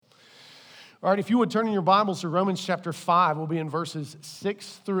All right, if you would turn in your Bibles to Romans chapter 5, we'll be in verses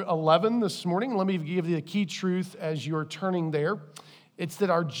 6 through 11 this morning. Let me give you the key truth as you're turning there. It's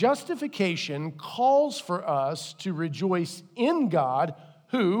that our justification calls for us to rejoice in God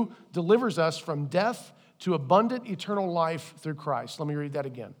who delivers us from death to abundant eternal life through Christ. Let me read that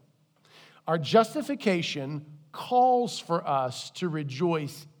again. Our justification calls for us to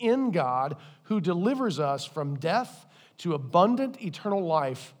rejoice in God who delivers us from death to abundant eternal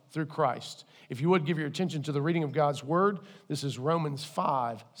life through Christ. If you would give your attention to the reading of God's word, this is Romans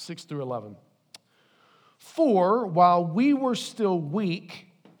 5, 6 through 11. For while we were still weak,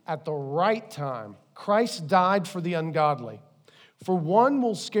 at the right time, Christ died for the ungodly. For one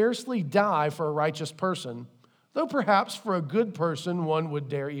will scarcely die for a righteous person, though perhaps for a good person one would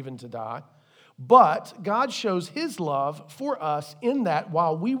dare even to die. But God shows his love for us in that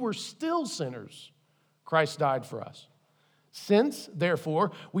while we were still sinners, Christ died for us. Since,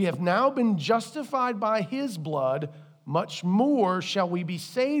 therefore, we have now been justified by his blood, much more shall we be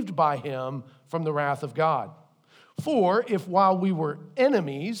saved by him from the wrath of God. For if while we were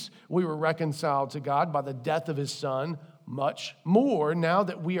enemies, we were reconciled to God by the death of his Son, much more, now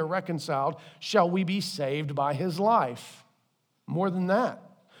that we are reconciled, shall we be saved by his life. More than that,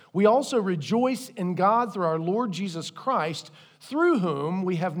 we also rejoice in God through our Lord Jesus Christ, through whom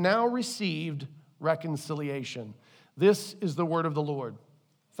we have now received reconciliation. This is the word of the Lord.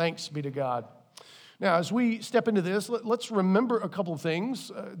 Thanks be to God. Now, as we step into this, let's remember a couple of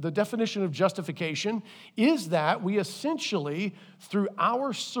things. The definition of justification is that we essentially, through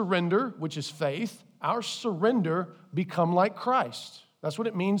our surrender, which is faith, our surrender become like Christ. That's what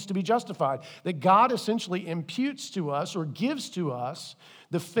it means to be justified. That God essentially imputes to us or gives to us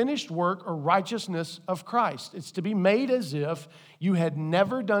the finished work or righteousness of Christ. It's to be made as if you had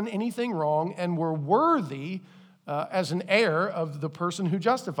never done anything wrong and were worthy as an heir of the person who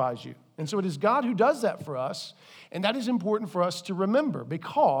justifies you. And so it is God who does that for us, and that is important for us to remember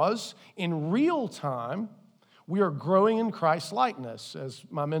because in real time, we are growing in Christ's likeness. As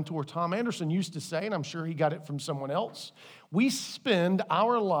my mentor Tom Anderson used to say, and I'm sure he got it from someone else, we spend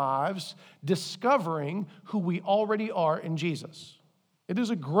our lives discovering who we already are in Jesus. It is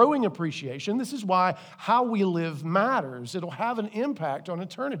a growing appreciation. This is why how we live matters. It'll have an impact on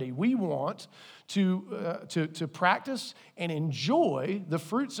eternity. We want to practice and enjoy the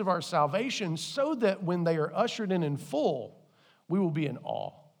fruits of our salvation so that when they are ushered in full, we will be in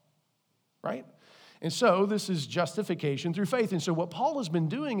awe, right? And so this is justification through faith. And so what Paul has been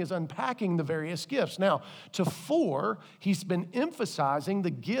doing is unpacking the various gifts. Now, to 4, he's been emphasizing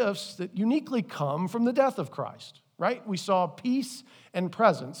the gifts that uniquely come from the death of Christ. Right? We saw peace and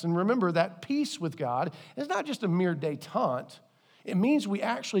presence. And remember that peace with God is not just a mere détente. It means we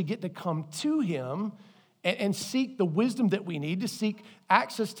actually get to come to him and seek the wisdom that we need, to seek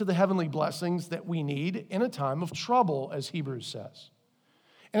access to the heavenly blessings that we need in a time of trouble, as Hebrews says.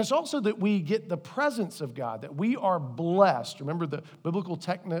 And it's also that we get the presence of God, that we are blessed. Remember, the biblical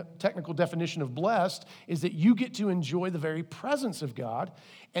technical definition of blessed is that you get to enjoy the very presence of God.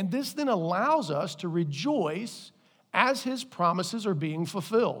 And this then allows us to rejoice as his promises are being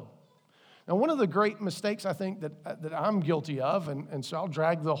fulfilled. Now, one of the great mistakes I think that I'm guilty of, and so I'll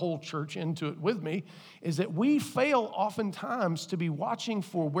drag the whole church into it with me, is that we fail oftentimes to be watching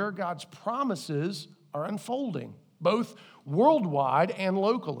for where God's promises are unfolding, both worldwide and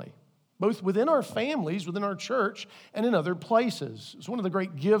locally, both within our families, within our church, and in other places. It's one of the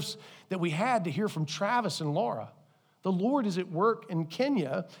great gifts that we had to hear from Travis and Laura. The Lord is at work in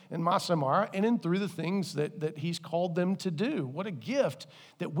Kenya and Masai Mara and in through the things that he's called them to do. What a gift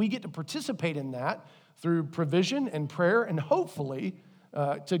that we get to participate in that through provision and prayer and hopefully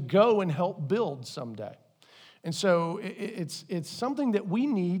to go and help build someday. And so it's something that we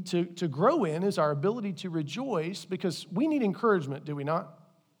need to grow in is our ability to rejoice because we need encouragement, do we not?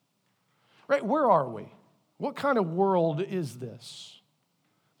 Right? Where are we? What kind of world is this?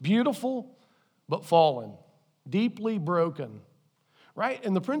 Beautiful, but fallen. Deeply broken, right?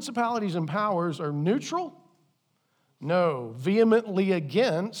 And the principalities and powers are neutral? No, vehemently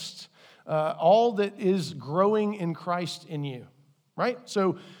against all that is growing in Christ in you, right?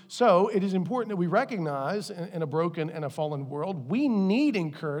 So it is important that we recognize in a broken and a fallen world, we need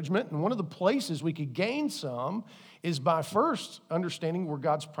encouragement, and one of the places we could gain some is by first understanding where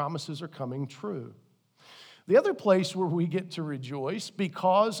God's promises are coming true. The other place where we get to rejoice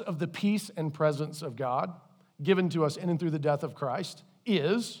because of the peace and presence of God given to us in and through the death of Christ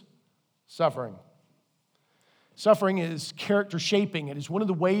is suffering. Suffering is character shaping. It is one of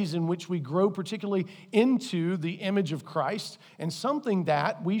the ways in which we grow particularly into the image of Christ and something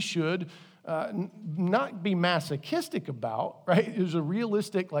that we should not be masochistic about, right? There's a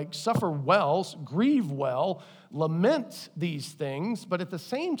realistic, like, suffer well, grieve well, lament these things, but at the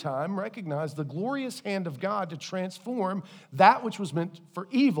same time recognize the glorious hand of God to transform that which was meant for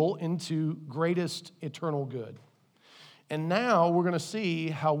evil into greatest eternal good. And now we're going to see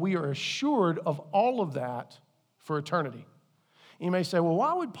how we are assured of all of that for eternity. You may say, well,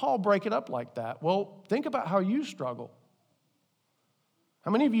 why would Paul break it up like that? Well, think about how you struggle. How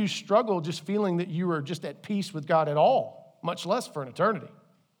many of you struggle just feeling that you are just at peace with God at all, much less for an eternity?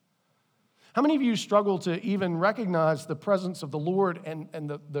 How many of you struggle to even recognize the presence of the Lord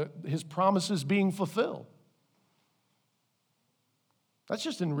and His promises being fulfilled? That's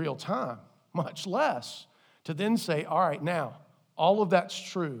just in real time, much less to then say, all right, now, all of that's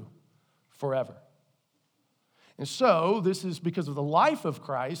true forever. And so, this is because of the life of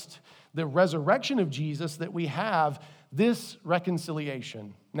Christ, the resurrection of Jesus, that we have this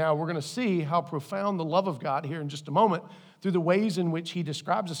reconciliation. Now, we're going to see how profound the love of God here in just a moment through the ways in which He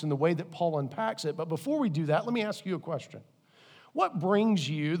describes us and the way that Paul unpacks it. But before we do that, let me ask you a question. What brings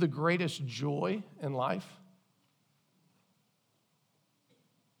you the greatest joy in life?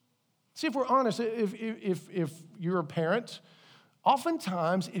 See, if we're honest, if you're a parent,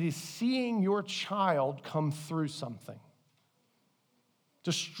 oftentimes it is seeing your child come through something.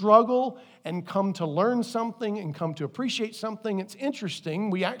 To struggle and come to learn something and come to appreciate something. It's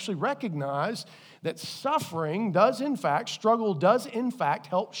interesting. We actually recognize that struggle does in fact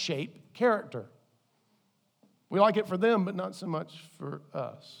help shape character. We like it for them, but not so much for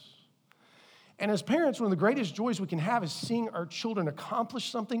us. And as parents, one of the greatest joys we can have is seeing our children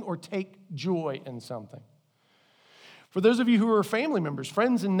accomplish something or take joy in something. For those of you who are family members,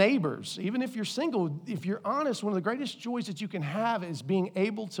 friends and neighbors, even if you're single, if you're honest, one of the greatest joys that you can have is being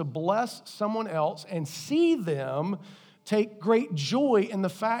able to bless someone else and see them take great joy in the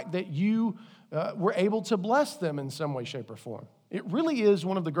fact that you were able to bless them in some way, shape, or form. It really is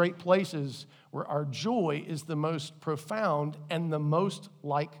one of the great places where our joy is the most profound and the most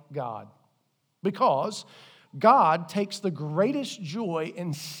like God. Because God takes the greatest joy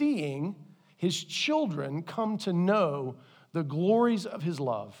in seeing His children come to know the glories of His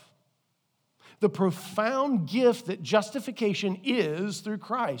love. The profound gift that justification is through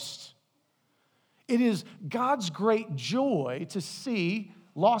Christ. It is God's great joy to see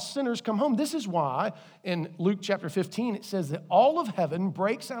lost sinners come home. This is why in Luke chapter 15 it says that all of heaven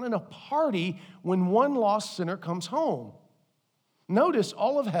breaks out in a party when one lost sinner comes home. Notice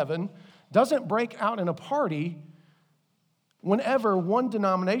all of heaven doesn't break out in a party whenever one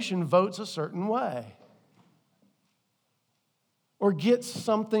denomination votes a certain way or gets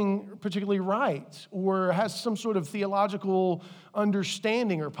something particularly right or has some sort of theological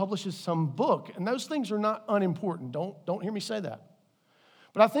understanding or publishes some book. And those things are not unimportant. Don't hear me say that.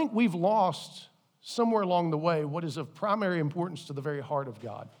 But I think we've lost somewhere along the way what is of primary importance to the very heart of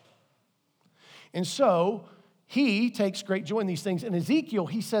God. And so He takes great joy in these things. In Ezekiel,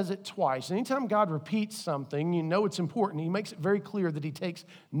 He says it twice. Anytime God repeats something, you know it's important. He makes it very clear that He takes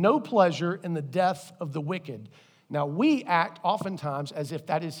no pleasure in the death of the wicked. Now, we act oftentimes as if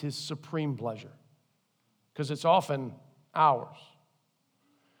that is His supreme pleasure, because it's often ours.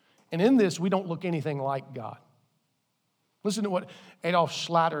 And in this, we don't look anything like God. Listen to what Adolf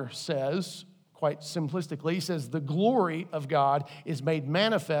Schlatter says, quite simplistically. He says, the glory of God is made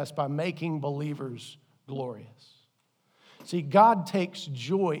manifest by making believers glorious. See, God takes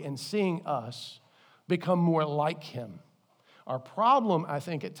joy in seeing us become more like Him. Our problem, I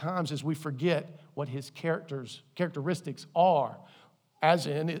think, at times is we forget what His characteristics are, as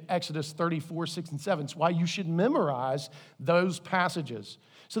in Exodus 34, 6, and 7. It's why you should memorize those passages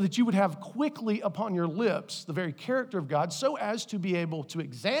so that you would have quickly upon your lips the very character of God so as to be able to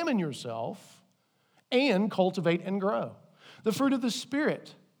examine yourself and cultivate and grow. The fruit of the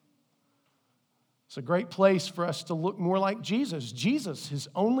Spirit. It's a great place for us to look more like Jesus. Jesus, His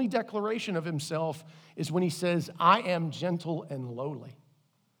only declaration of Himself is when He says, I am gentle and lowly.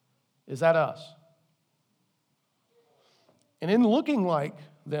 Is that us? And in looking like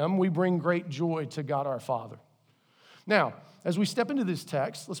them, we bring great joy to God our Father. Now, as we step into this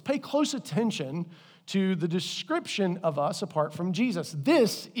text, let's pay close attention to the description of us apart from Jesus.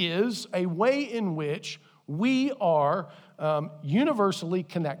 This is a way in which we are universally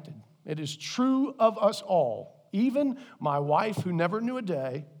connected. It is true of us all, even my wife who never knew a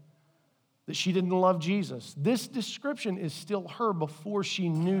day that she didn't love Jesus. This description is still her before she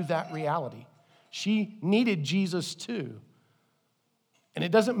knew that reality. She needed Jesus too. And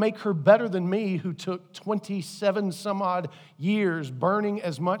it doesn't make her better than me who took 27 some odd years burning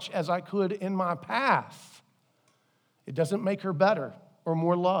as much as I could in my path. It doesn't make her better or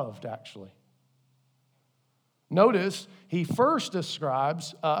more loved, actually. Notice he first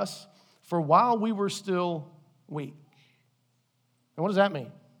describes us for while we were still weak. And what does that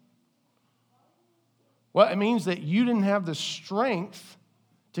mean? Well, it means that you didn't have the strength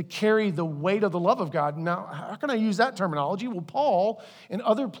to carry the weight of the love of God. Now, how can I use that terminology? Well, Paul, in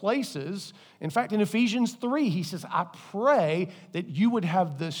other places, in fact, in Ephesians 3, he says, I pray that you would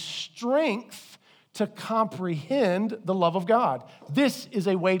have the strength to comprehend the love of God. This is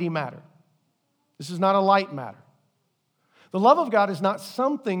a weighty matter. This is not a light matter. The love of God is not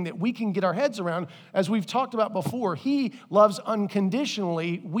something that we can get our heads around. As we've talked about before, he loves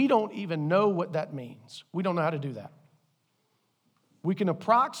unconditionally. We don't even know what that means. We don't know how to do that. We can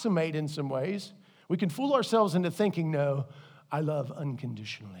approximate in some ways. We can fool ourselves into thinking, no, I love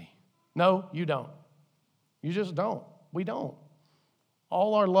unconditionally. No, you don't. You just don't. We don't.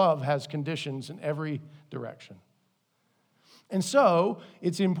 All our love has conditions in every direction. And so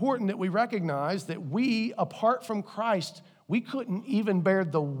it's important that we recognize that we, apart from Christ, we couldn't even bear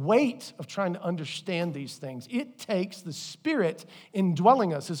the weight of trying to understand these things. It takes the Spirit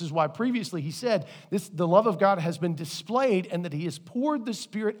indwelling us. This is why previously he said the love of God has been displayed and that he has poured the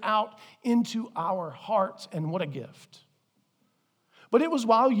Spirit out into our hearts. And what a gift. But it was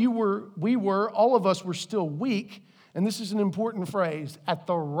while all of us were still weak, and this is an important phrase, at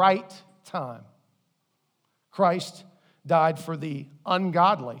the right time. Christ died for the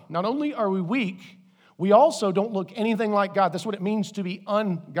ungodly. Not only are we weak, we also don't look anything like God. That's what it means to be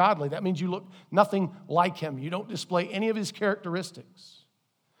ungodly. That means you look nothing like him. You don't display any of his characteristics.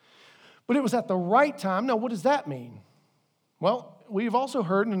 But it was at the right time. Now, what does that mean? Well, we've also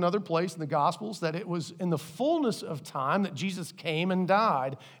heard in another place in the Gospels that it was in the fullness of time that Jesus came and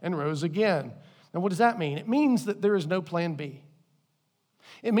died and rose again. Now, what does that mean? It means that there is no plan B.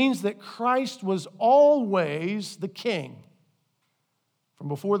 It means that Christ was always the king from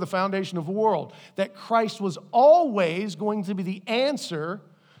before the foundation of the world. That Christ was always going to be the answer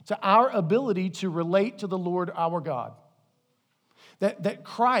to our ability to relate to the Lord our God. That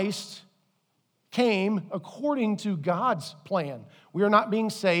Christ came according to God's plan. We are not being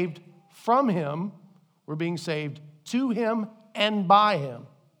saved from him. We're being saved to him and by him.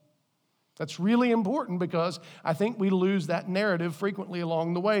 That's really important because I think we lose that narrative frequently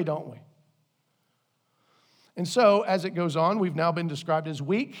along the way, don't we? And so, as it goes on, we've now been described as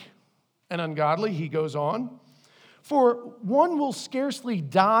weak and ungodly. He goes on. For one will scarcely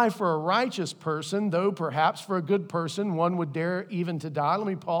die for a righteous person, though perhaps for a good person one would dare even to die. Let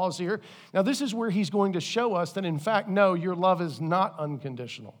me pause here. Now, this is where he's going to show us that, in fact, no, your love is not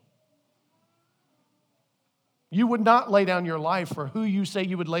unconditional. You would not lay down your life for who you say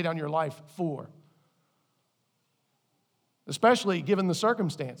you would lay down your life for, especially given the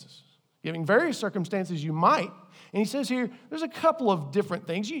circumstances. Given various circumstances, you might. And he says here, there's a couple of different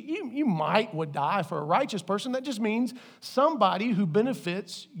things. You might would die for a righteous person. That just means somebody who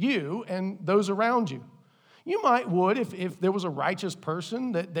benefits you and those around you. You might would if there was a righteous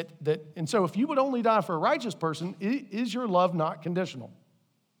person and so if you would only die for a righteous person, is your love not conditional?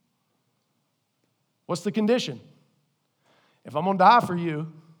 What's the condition? If I'm going to die for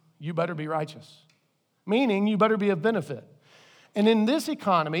you, you better be righteous. Meaning you better be of benefit. And in this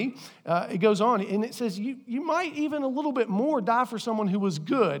economy, it goes on, and it says you might even a little bit more die for someone who was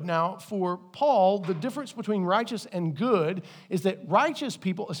good. Now, for Paul, the difference between righteous and good is that righteous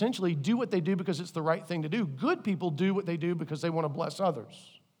people essentially do what they do because it's the right thing to do. Good people do what they do because they want to bless others.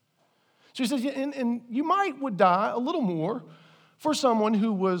 So he says, and you would die a little more for someone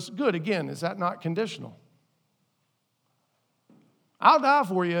who was good. Again, is that not conditional? I'll die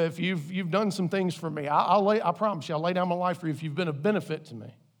for you if you've done some things for me. I promise you, I'll lay down my life for you if you've been of benefit to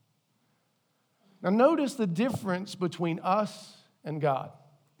me. Now notice the difference between us and God.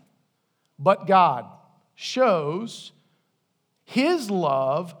 But God shows his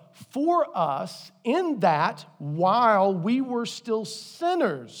love for us in that while we were still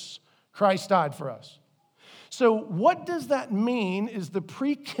sinners, Christ died for us. So what does that mean is the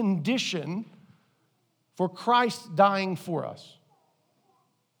precondition for Christ dying for us?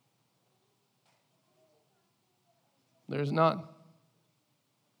 There's none.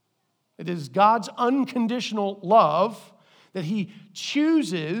 It is God's unconditional love that he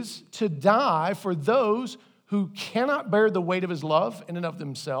chooses to die for those who cannot bear the weight of his love in and of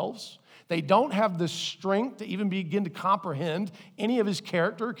themselves. They don't have the strength to even begin to comprehend any of his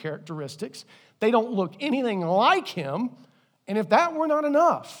characteristics. They don't look anything like him. And if that were not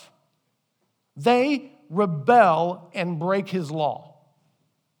enough, they rebel and break his law.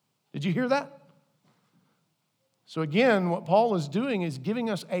 Did you hear that? So again, what Paul is doing is giving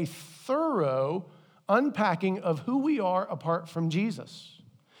us a thorough unpacking of who we are apart from Jesus.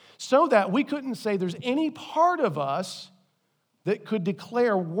 so that we couldn't say there's any part of us that could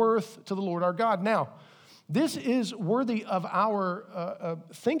declare worth to the Lord our God. Now, this is worthy of our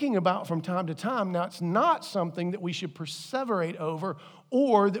thinking about from time to time. Now, it's not something that we should perseverate over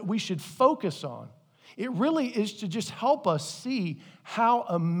or that we should focus on. It really is to just help us see how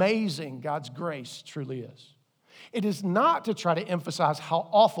amazing God's grace truly is. It is not to try to emphasize how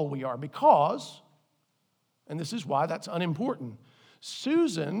awful we are because, and this is why that's unimportant,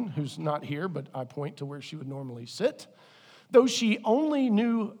 Susan, who's not here, but I point to where she would normally sit, though she only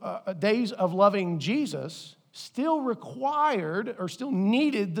knew days of loving Jesus, still required or still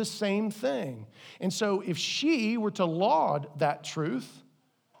needed the same thing. And so if she were to laud that truth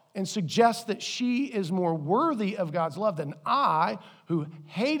and suggest that she is more worthy of God's love than I, who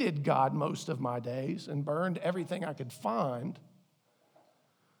hated God most of my days and burned everything I could find,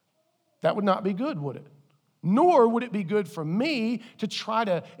 that would not be good, would it? Nor would it be good for me to try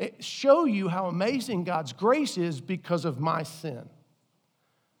to show you how amazing God's grace is because of my sin.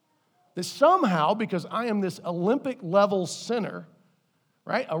 That somehow, because I am this Olympic-level sinner,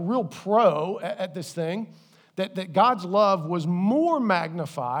 right, a real pro at this thing, that God's love was more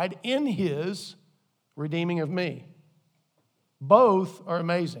magnified in His redeeming of me. Both are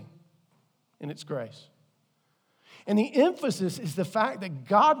amazing in its grace. And the emphasis is the fact that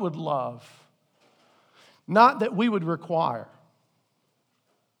God would love, not that we would require.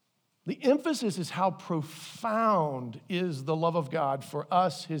 The emphasis is how profound is the love of God for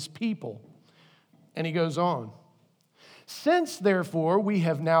us, His people. And he goes on. Since, therefore, we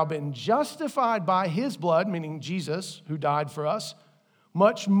have now been justified by His blood, meaning Jesus, who died for us,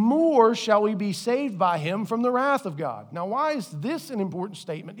 much more shall we be saved by Him from the wrath of God. Now, why is this an important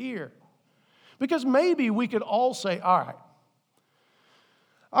statement here? Because maybe we could all say, all right,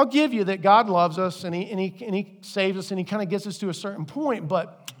 I'll give you that God loves us and he saves us and He kind of gets us to a certain point,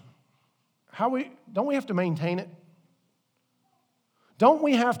 but don't we have to maintain it? Don't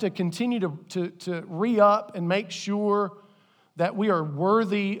we have to continue to re-up and make sure that we are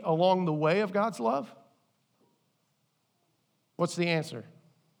worthy along the way of God's love? What's the answer?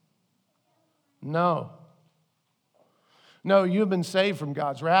 No. No, you have been saved from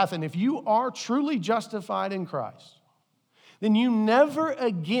God's wrath, and if you are truly justified in Christ, then you never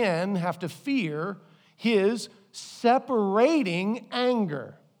again have to fear His separating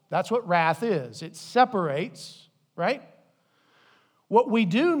anger. That's what wrath is. It separates, right? What we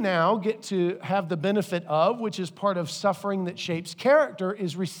do now get to have the benefit of, which is part of suffering that shapes character,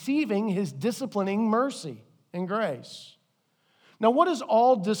 is receiving His disciplining mercy and grace. Now, what does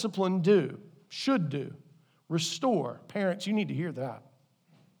all discipline do? Should do? Restore. Parents, you need to hear that.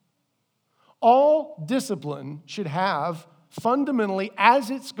 All discipline should have fundamentally as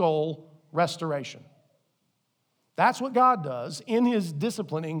its goal restoration. That's what God does in His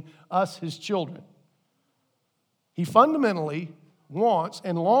disciplining us, His children. He fundamentally wants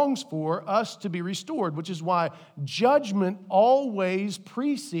and longs for us to be restored, which is why judgment always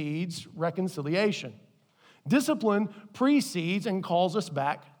precedes reconciliation. Discipline precedes and calls us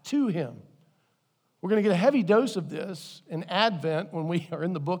back to Him. We're going to get a heavy dose of this in Advent when we are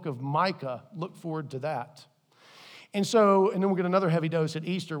in the book of Micah. Look forward to that. And then we'll get another heavy dose at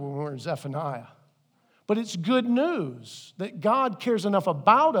Easter when we're in Zephaniah. But it's good news that God cares enough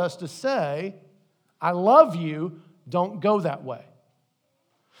about us to say, I love you, don't go that way.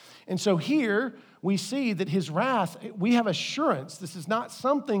 And so here we see that His wrath, we have assurance. This is not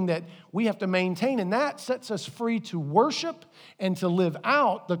something that we have to maintain, and that sets us free to worship and to live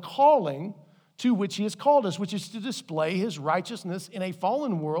out the calling to which He has called us, which is to display His righteousness in a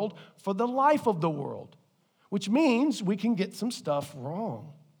fallen world for the life of the world, which means we can get some stuff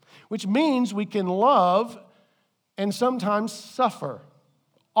wrong, which means we can love and sometimes suffer,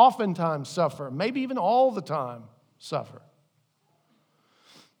 oftentimes suffer, maybe even all the time suffer.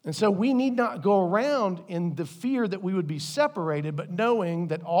 And so we need not go around in the fear that we would be separated, but knowing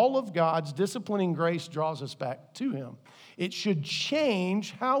that all of God's disciplining grace draws us back to Him. It should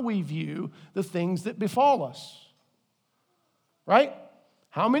change how we view the things that befall us. Right?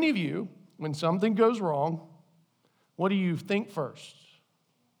 How many of you, when something goes wrong, what do you think first?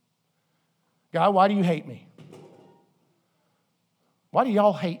 God, why do you hate me? Why do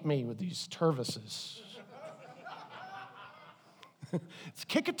y'all hate me with these Tervises? It's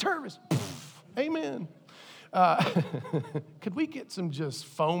kick a Tervis. Amen. Could we get some just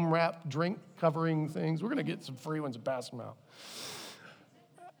foam wrap drink covering things? We're going to get some free ones and pass them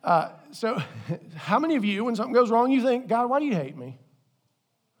out. So how many of you, when something goes wrong, you think, God, why do you hate me?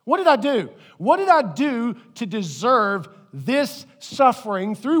 What did I do? What did I do to deserve this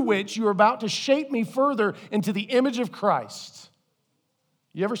suffering through which you are about to shape me further into the image of Christ?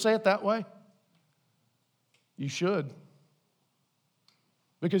 You ever say it that way? You should.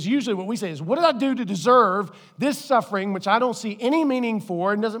 Because usually what we say is, what did I do to deserve this suffering, which I don't see any meaning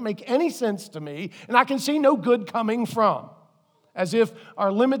for and doesn't make any sense to me, and I can see no good coming from? As if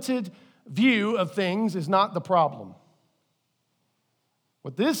our limited view of things is not the problem.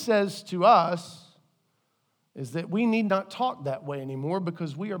 What this says to us is that we need not talk that way anymore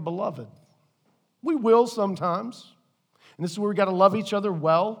because we are beloved. We will sometimes. And this is where we got to love each other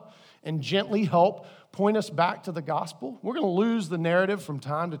well and gently help point us back to the gospel. We're going to lose the narrative from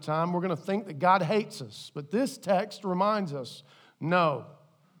time to time. We're going to think that God hates us. But this text reminds us, no,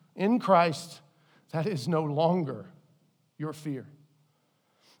 in Christ, that is no longer your fear.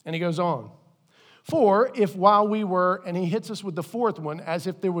 And he goes on. For if while we were, and he hits us with the fourth one, as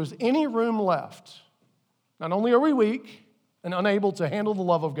if there was any room left, not only are we weak and unable to handle the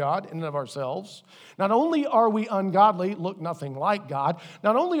love of God in and of ourselves, not only are we ungodly, look nothing like God,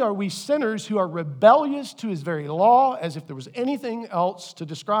 not only are we sinners who are rebellious to his very law, as if there was anything else to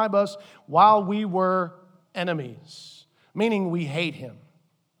describe us, while we were enemies, meaning we hate him.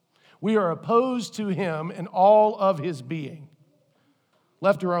 We are opposed to him in all of his being,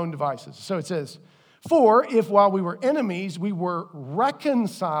 left to our own devices. So it says, for if while we were enemies, we were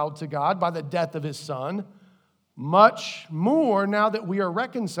reconciled to God by the death of his Son, much more now that we are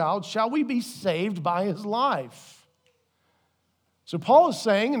reconciled, shall we be saved by his life. So Paul is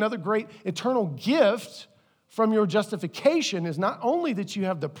saying another great eternal gift from your justification is not only that you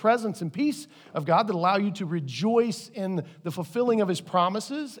have the presence and peace of God that allow you to rejoice in the fulfilling of his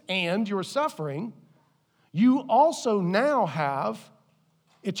promises and your suffering, you also now have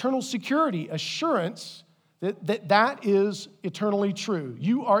eternal security, assurance that is eternally true.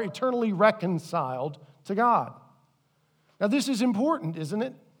 You are eternally reconciled to God. Now, this is important, isn't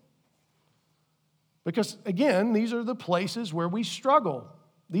it? Because, again, these are the places where we struggle.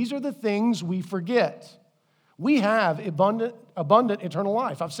 These are the things we forget. We have abundant eternal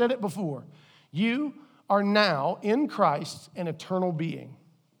life. I've said it before. You are now in Christ an eternal being.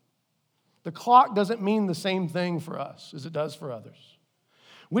 The clock doesn't mean the same thing for us as it does for others.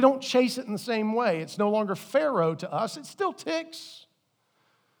 We don't chase it in the same way. It's no longer Pharaoh to us. It still ticks.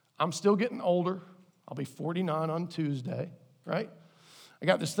 I'm still getting older. I'll be 49 on Tuesday, right? I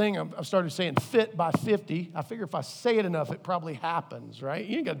got this thing, I've started saying fit by 50. I figure if I say it enough, it probably happens, right?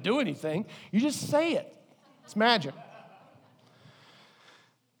 You ain't got to do anything. You just say it. It's magic.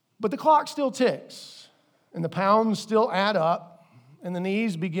 But the clock still ticks, and the pounds still add up, and the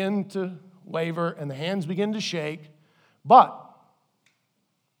knees begin to waver, and the hands begin to shake. But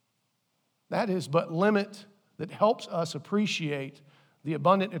that is but limit that helps us appreciate the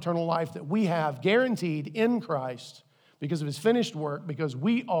abundant eternal life that we have guaranteed in Christ because of his finished work, because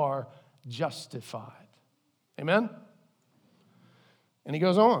we are justified. Amen? And he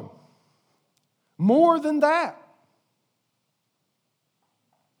goes on. More than that,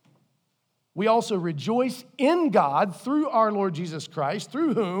 we also rejoice in God through our Lord Jesus Christ,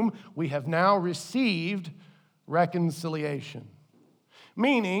 through whom we have now received reconciliation.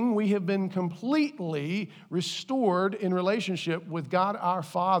 Meaning we have been completely restored in relationship with God our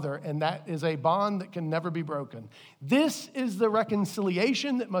Father, and that is a bond that can never be broken. This is the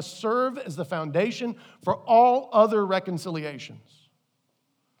reconciliation that must serve as the foundation for all other reconciliations.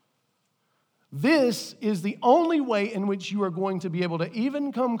 This is the only way in which you are going to be able to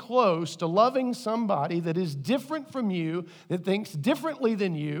even come close to loving somebody that is different from you, that thinks differently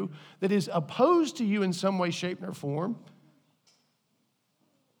than you, that is opposed to you in some way, shape, or form.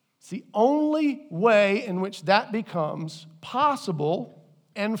 It's the only way in which that becomes possible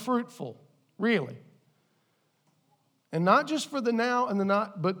and fruitful, really. And not just for the now and the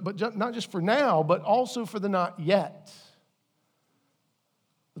not, but not just for now, but also for the not yet.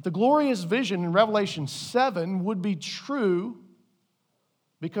 That the glorious vision in Revelation 7 would be true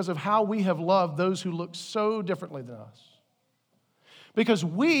because of how we have loved those who look so differently than us. Because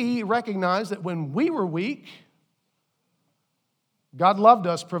we recognize that when we were weak, God loved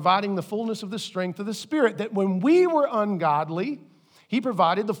us, providing the fullness of the strength of the Spirit, that when we were ungodly, he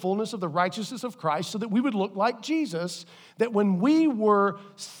provided the fullness of the righteousness of Christ so that we would look like Jesus, that when we were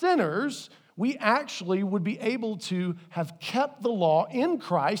sinners, we actually would be able to have kept the law in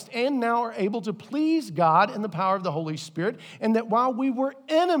Christ and now are able to please God in the power of the Holy Spirit, and that while we were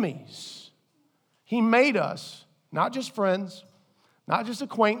enemies, he made us not just friends, not just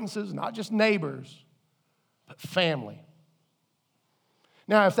acquaintances, not just neighbors, but family.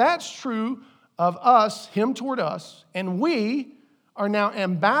 Now, if that's true of us, him toward us, and we are now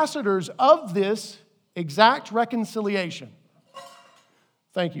ambassadors of this exact reconciliation.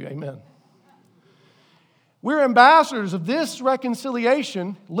 Thank you, amen. We're ambassadors of this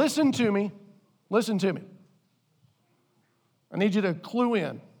reconciliation. Listen to me. Listen to me. I need you to clue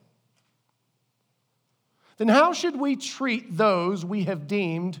in. Then how should we treat those we have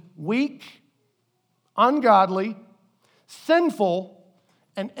deemed weak, ungodly, sinful,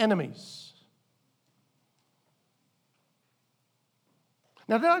 and enemies?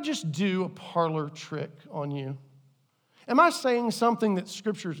 Now, did I just do a parlor trick on you? Am I saying something that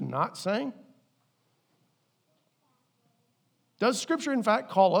Scripture's not saying? Does Scripture, in fact,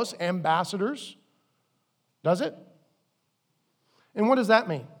 call us ambassadors? Does it? And what does that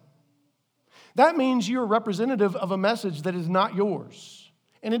mean? That means you're a representative of a message that is not yours.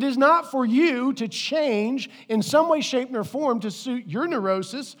 And it is not for you to change in some way, shape, or form to suit your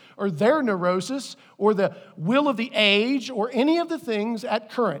neurosis or their neurosis or the will of the age or any of the things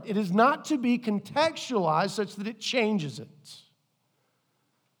at current. It is not to be contextualized such that it changes it.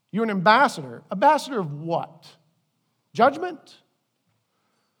 You're an ambassador. Ambassador of what? Judgment?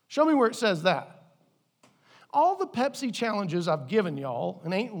 Show me where it says that. All the Pepsi challenges I've given y'all,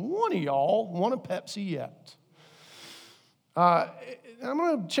 and ain't one of y'all won a Pepsi yet. I'm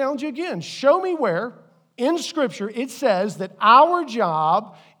going to challenge you again. Show me where in Scripture it says that our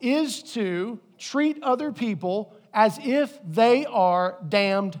job is to treat other people as if they are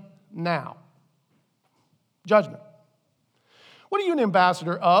damned now. Judgment. What are you an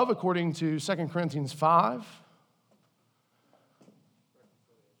ambassador of according to 2 Corinthians 5?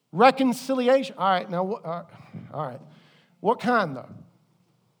 Reconciliation. All right, now, all right. What kind, though?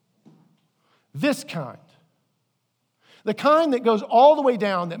 This kind. The kind that goes all the way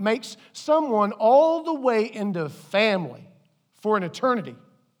down, that makes someone all the way into family for an eternity.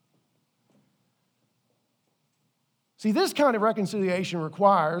 See, this kind of reconciliation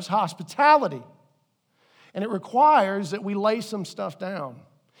requires hospitality. And it requires that we lay some stuff down.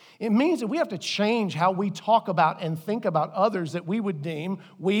 It means that we have to change how we talk about and think about others that we would deem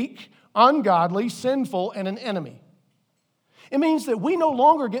weak, ungodly, sinful, and an enemy. It means that we no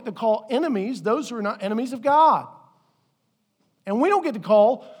longer get to call enemies those who are not enemies of God. And we don't get to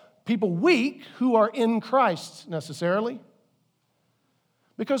call people weak who are in Christ necessarily.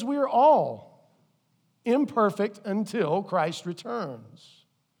 Because we are all imperfect until Christ returns.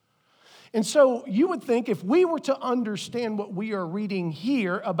 And so you would think if we were to understand what we are reading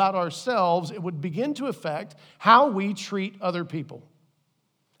here about ourselves, it would begin to affect how we treat other people.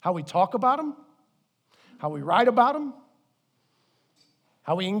 How we talk about them, how we write about them,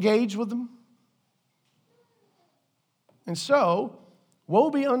 how we engage with them. And so,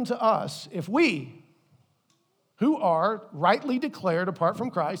 woe be unto us if we, who are rightly declared apart from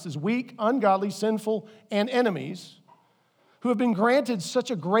Christ as weak, ungodly, sinful, and enemies, who have been granted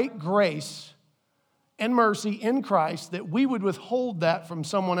such a great grace and mercy in Christ that we would withhold that from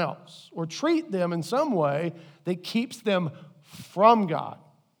someone else or treat them in some way that keeps them from God.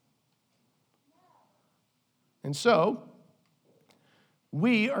 And so,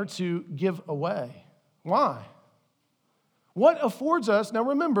 we are to give away. Why? What affords us, now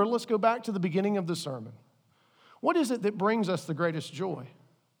remember, let's go back to the beginning of the sermon. What is it that brings us the greatest joy?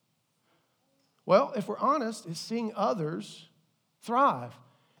 Well, if we're honest, it's seeing others thrive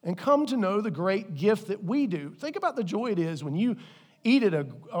and come to know the great gift that we do. Think about the joy it is when you eat at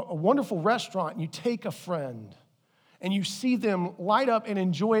a wonderful restaurant and you take a friend and you see them light up and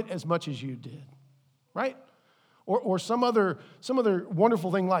enjoy it as much as you did, right? Or some other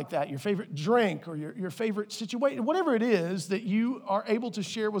wonderful thing like that, your favorite drink or your favorite situation, whatever it is that you are able to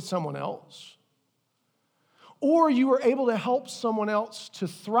share with someone else. Or you are able to help someone else to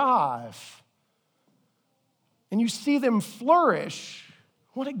thrive. And you see them flourish.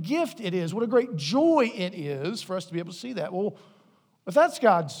 What a gift it is. What a great joy it is for us to be able to see that. Well, if that's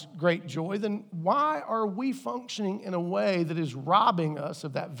God's great joy, then why are we functioning in a way that is robbing us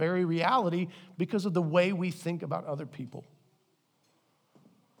of that very reality because of the way we think about other people?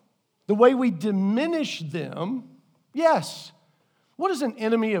 The way we diminish them. Yes. What is an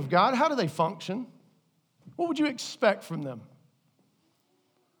enemy of God? How do they function? What would you expect from them?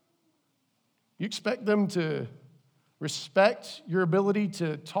 You expect them to respect your ability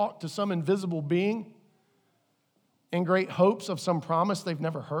to talk to some invisible being in great hopes of some promise they've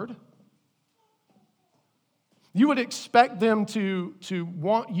never heard? You would expect them to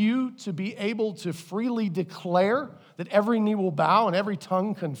want you to be able to freely declare that every knee will bow and every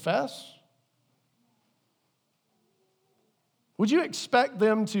tongue confess? Would you expect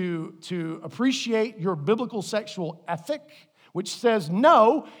them to appreciate your biblical sexual ethic, which says,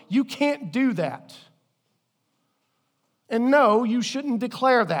 no, you can't do that? And no, you shouldn't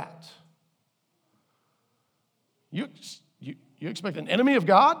declare that. You expect an enemy of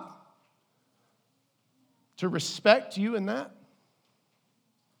God to respect you in that?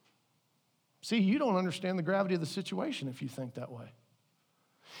 See, you don't understand the gravity of the situation if you think that way.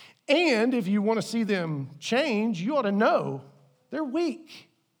 And if you want to see them change, you ought to know they're weak.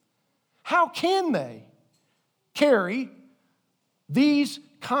 How can they carry these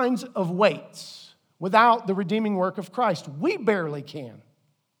kinds of weights without the redeeming work of Christ? We barely can.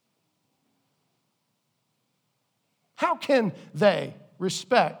 How can they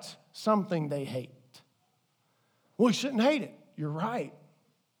respect something they hate? Well, we shouldn't hate it. You're right.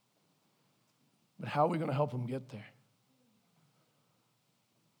 But how are we going to help them get there?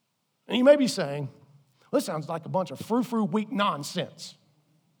 And you may be saying, this sounds like a bunch of frou-frou weak nonsense.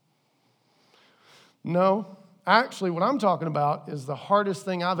 No, actually what I'm talking about is the hardest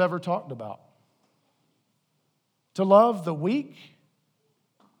thing I've ever talked about. To love the weak,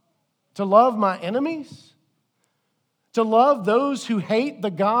 to love my enemies, to love those who hate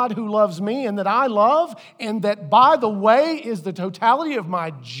the God who loves me and that I love, and that, by the way, is the totality of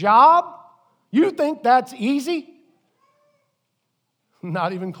my job. You think that's easy?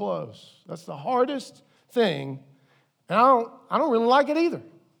 Not even close. That's the hardest thing, and I don't really like it either.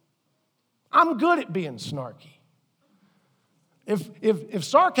 I'm good at being snarky. If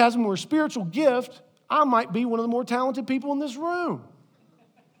sarcasm were a spiritual gift, I might be one of the more talented people in this room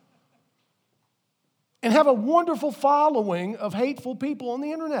and have a wonderful following of hateful people on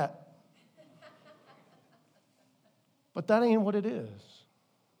the internet. But that ain't what it is.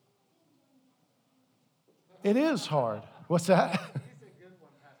 It is hard. What's that?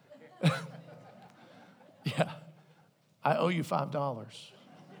 Yeah, I owe you $5.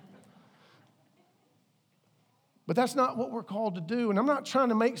 But that's not what we're called to do. And I'm not trying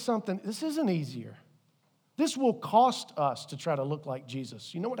to make something, this isn't easier. This will cost us to try to look like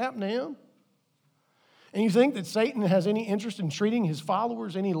Jesus. You know what happened to him? And you think that Satan has any interest in treating his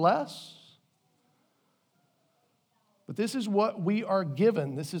followers any less? But this is what we are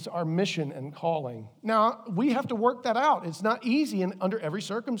given. This is our mission and calling. Now, we have to work that out. It's not easy under every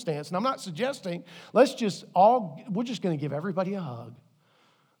circumstance. And I'm not suggesting we're just going to give everybody a hug.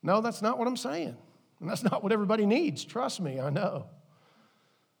 No, that's not what I'm saying. And that's not what everybody needs. Trust me, I know.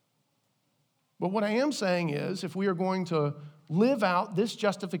 But what I am saying is, if we are going to live out this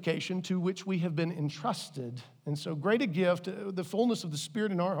justification to which we have been entrusted, and so great a gift, the fullness of the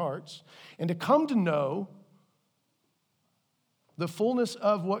Spirit in our hearts, and to come to know the fullness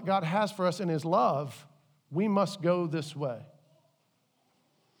of what God has for us in His love, we must go this way.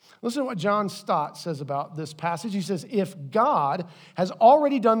 Listen to what John Stott says about this passage. He says, if God has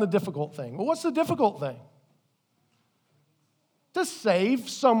already done the difficult thing. Well, what's the difficult thing? To save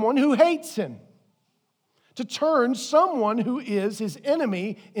someone who hates Him. To turn someone who is His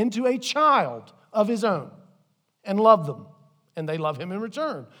enemy into a child of His own and love them. And they love Him in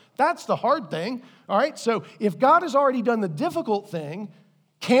return. That's the hard thing. All right, so if God has already done the difficult thing,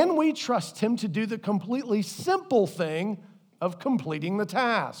 can we trust Him to do the completely simple thing of completing the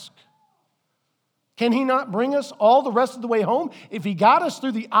task? Can He not bring us all the rest of the way home? If He got us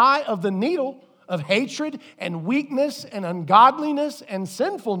through the eye of the needle of hatred and weakness and ungodliness and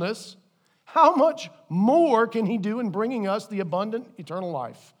sinfulness, how much more can He do in bringing us the abundant eternal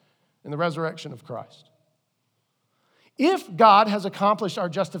life in the resurrection of Christ? If God has accomplished our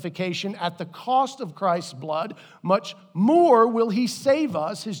justification at the cost of Christ's blood, much more will He save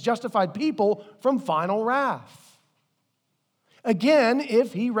us, His justified people, from final wrath. Again,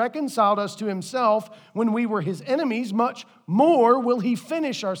 if He reconciled us to Himself when we were His enemies, much more will He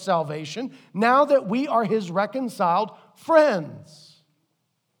finish our salvation now that we are His reconciled friends.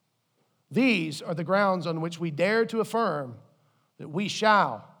 These are the grounds on which we dare to affirm that we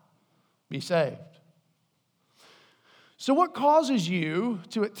shall be saved. So what causes you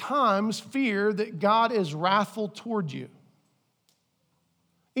to at times fear that God is wrathful toward you?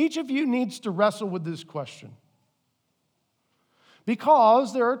 Each of you needs to wrestle with this question.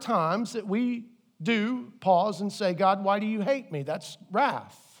 Because there are times that we do pause and say, God, why do you hate me? That's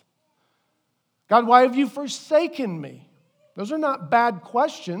wrath. God, why have you forsaken me? Those are not bad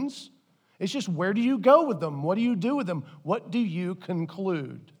questions. It's just, where do you go with them? What do you do with them? What do you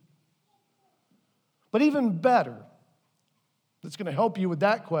conclude? But even better, that's going to help you with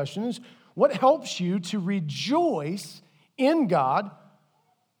that question is, what helps you to rejoice in God,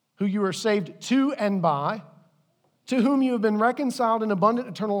 who you are saved to and by, to whom you have been reconciled in abundant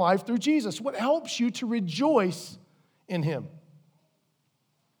eternal life through Jesus? What helps you to rejoice in Him?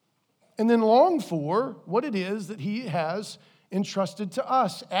 And then long for what it is that He has entrusted to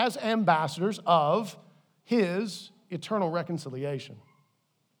us as ambassadors of His eternal reconciliation.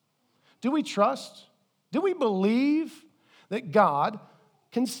 Do we trust? Do we believe that God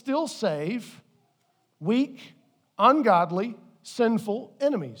can still save weak, ungodly, sinful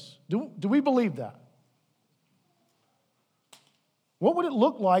enemies. Do we believe that? What would it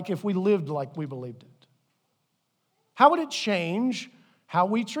look like if we lived like we believed it? How would it change how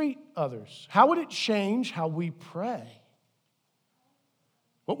we treat others? How would it change how we pray?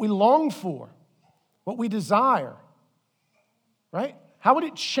 What we long for, what we desire, right? How would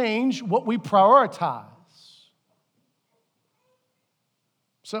it change what we prioritize?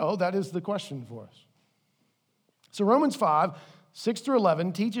 So that is the question for us. So Romans 5, 6 through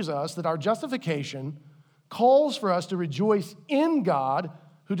 11 teaches us that our justification calls for us to rejoice in God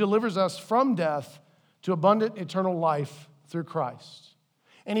who delivers us from death to abundant eternal life through Christ.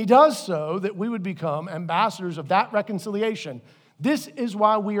 And he does so that we would become ambassadors of that reconciliation. This is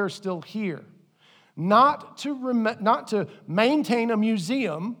why we are still here. Not to maintain a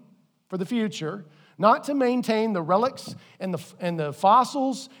museum for the future, not to maintain the relics and the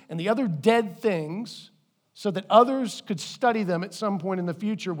fossils and the other dead things so that others could study them at some point in the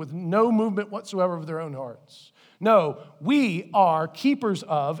future with no movement whatsoever of their own hearts. No, we are keepers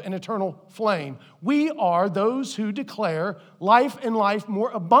of an eternal flame. We are those who declare life and life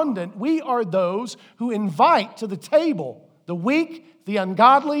more abundant. We are those who invite to the table the weak, the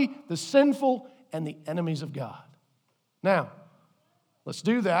ungodly, the sinful, and the enemies of God. Now, let's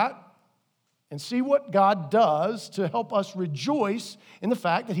do that and see what God does to help us rejoice in the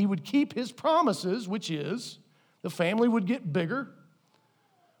fact that he would keep his promises, which is the family would get bigger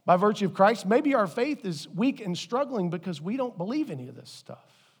by virtue of Christ. Maybe our faith is weak and struggling because we don't believe any of this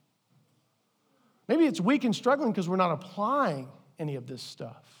stuff. Maybe it's weak and struggling because we're not applying any of this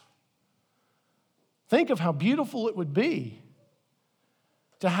stuff. Think of how beautiful it would be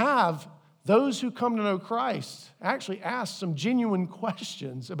to have those who come to know Christ actually ask some genuine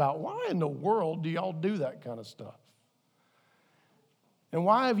questions about why in the world do y'all do that kind of stuff? And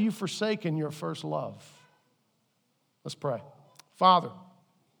why have you forsaken your first love? Let's pray. Father,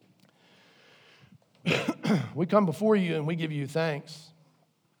 we come before you and we give you thanks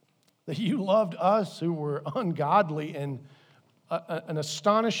that you loved us who were ungodly in an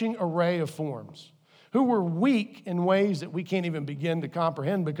astonishing array of forms, who were weak in ways that we can't even begin to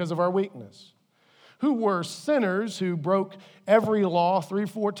comprehend because of our weakness, who were sinners who broke every law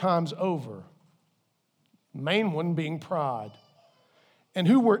 3-4 times over, the main one being pride, and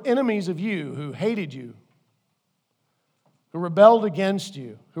who were enemies of you, who hated you, who rebelled against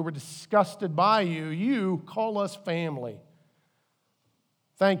you, who were disgusted by you. You call us family.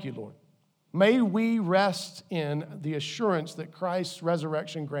 Thank you, Lord. May we rest in the assurance that Christ's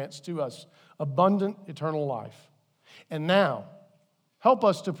resurrection grants to us abundant eternal life. And now, help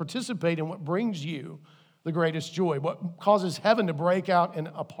us to participate in what brings you the greatest joy, what causes heaven to break out in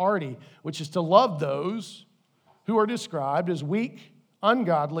a party, which is to love those who are described as weak,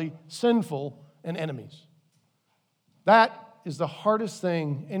 ungodly, sinful, and enemies. That is the hardest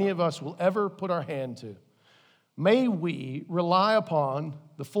thing any of us will ever put our hand to. May we rely upon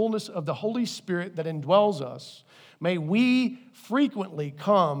the fullness of the Holy Spirit that indwells us. May we frequently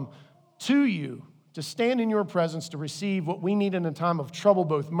come to you to stand in your presence to receive what we need in a time of trouble,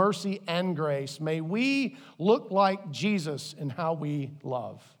 both mercy and grace. May we look like Jesus in how we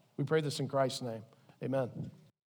love. We pray this in Christ's name. Amen.